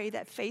 but I pray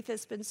that faith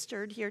has been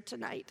stirred here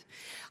tonight.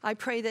 I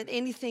pray that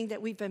anything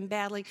that we've been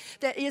battling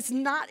that is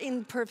not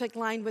in perfect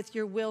line with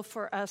your will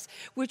for us,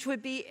 which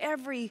would be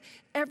every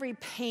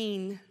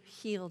pain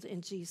healed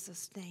in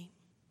Jesus' name.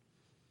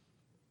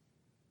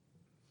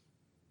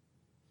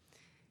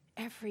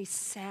 Every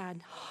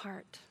sad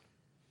heart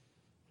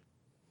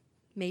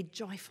made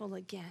joyful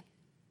again.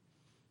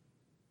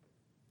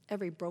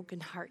 Every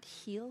broken heart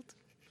healed.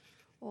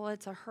 Oh,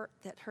 it's a hurt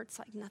that hurts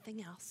like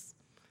nothing else.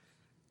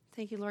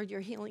 Thank you, Lord,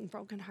 you're healing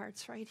broken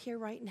hearts right here,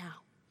 right now.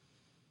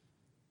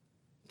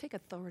 Take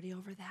authority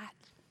over that.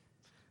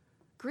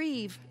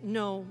 Grieve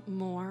no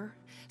more.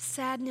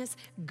 Sadness,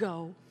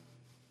 go.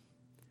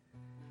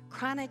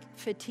 Chronic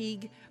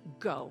fatigue,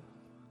 go.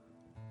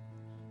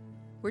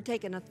 We're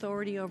taking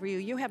authority over you.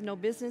 You have no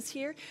business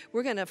here.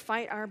 We're going to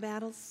fight our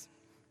battles.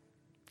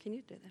 Can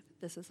you do that?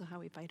 This is how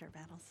we fight our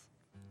battles.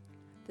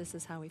 This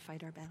is how we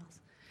fight our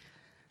battles.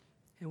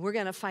 And we're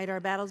going to fight our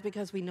battles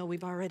because we know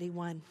we've already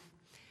won.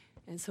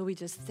 And so we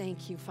just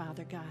thank you,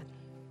 Father God.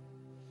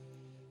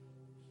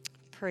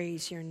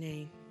 Praise your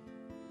name.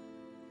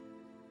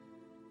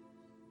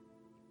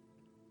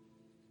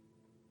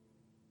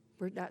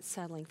 We're not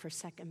settling for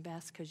second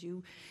best because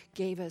you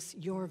gave us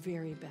your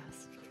very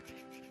best.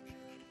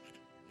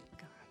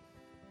 God.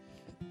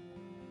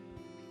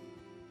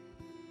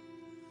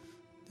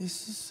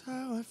 This is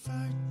how I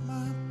fight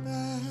my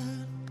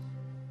battle.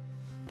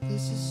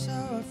 This is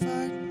how I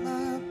fight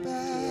my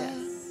battle.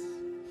 Yes.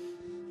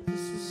 This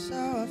is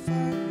how I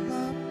fight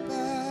my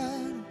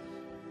battle.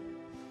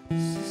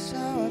 This is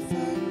how I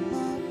fight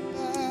my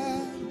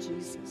battle.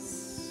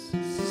 Jesus.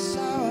 This is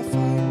how I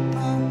fight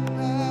my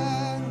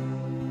battle.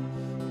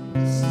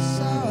 This is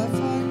how I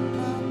fight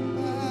my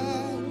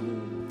battle.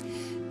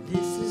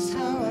 This is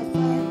how I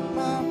fight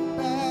my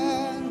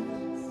battle.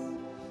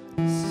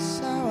 This is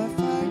how I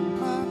fight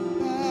my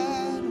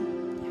battle.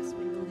 Yes,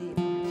 we believe,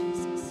 Lord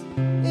Jesus.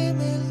 It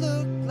may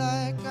look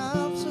like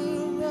I'm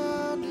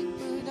surrounded,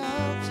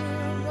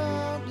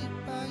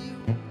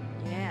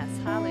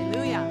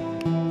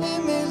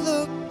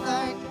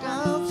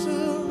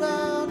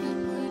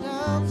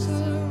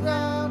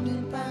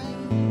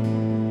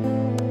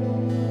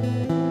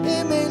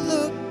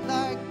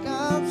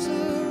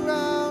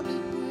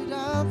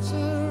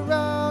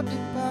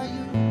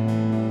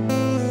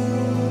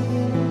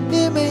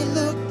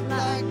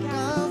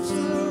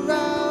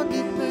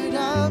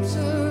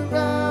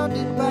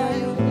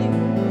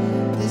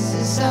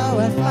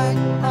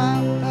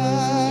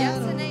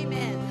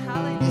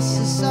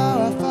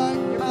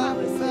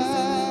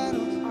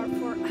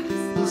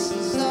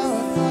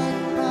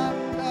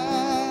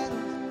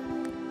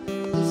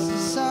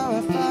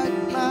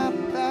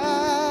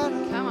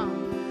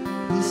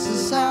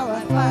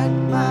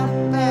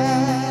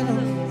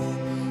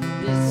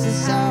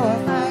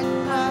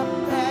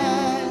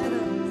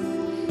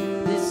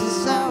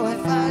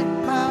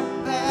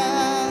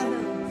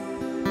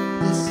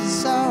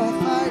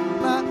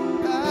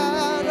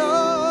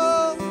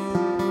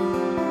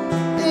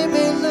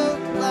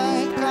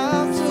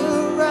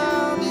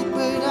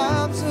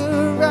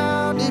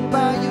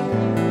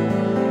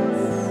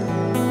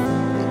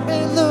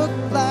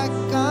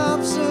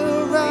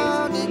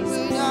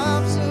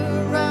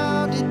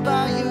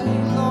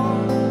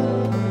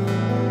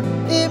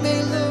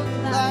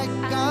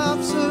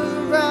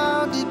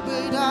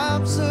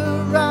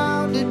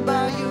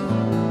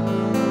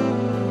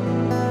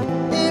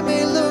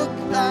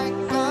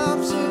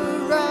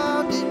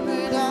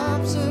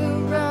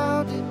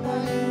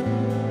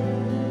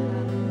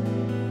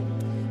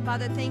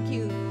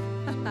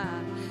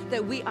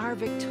 are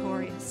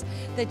victorious,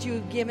 that you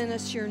have given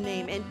us your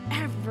name, and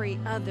every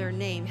other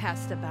name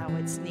has to bow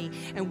its knee.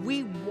 And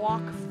we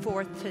walk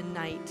forth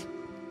tonight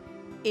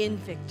in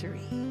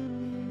victory.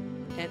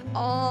 And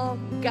all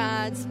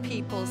God's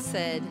people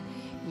said,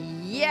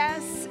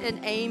 yes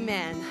and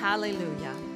amen. Hallelujah.